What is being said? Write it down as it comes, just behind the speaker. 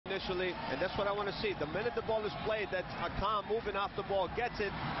initially, and that's what I want to see. The minute the ball is played, that's Accam moving off the ball, gets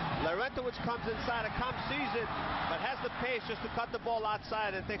it. Larentowicz comes inside. Accam sees it, but has the pace just to cut the ball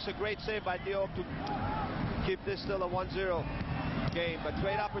outside, and takes a great save by Diop to keep this still a 1-0 game. But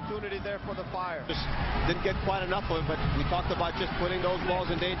great opportunity there for the Fire. Just didn't get quite enough of it, but we talked about just putting those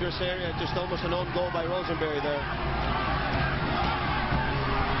balls in dangerous area. Just almost an own goal by Rosenberry there.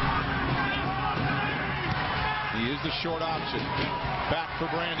 He is the short option. Back for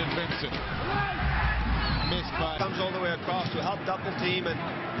Brandon Vincent. Missed by. Comes all the way across to help double team and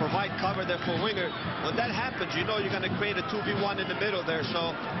provide cover there for Winger. When that happens, you know you're going to create a 2v1 in the middle there.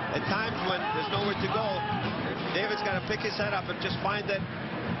 So at times when there's nowhere to go, David's got to pick his head up and just find that.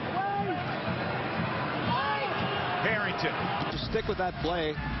 Harrington. To stick with that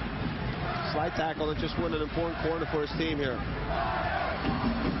play. Slide tackle and just win an important corner for his team here.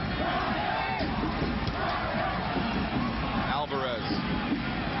 Alvarez.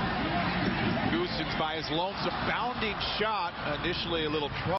 Goossens by his lonesome bounding shot. Initially a little trouble.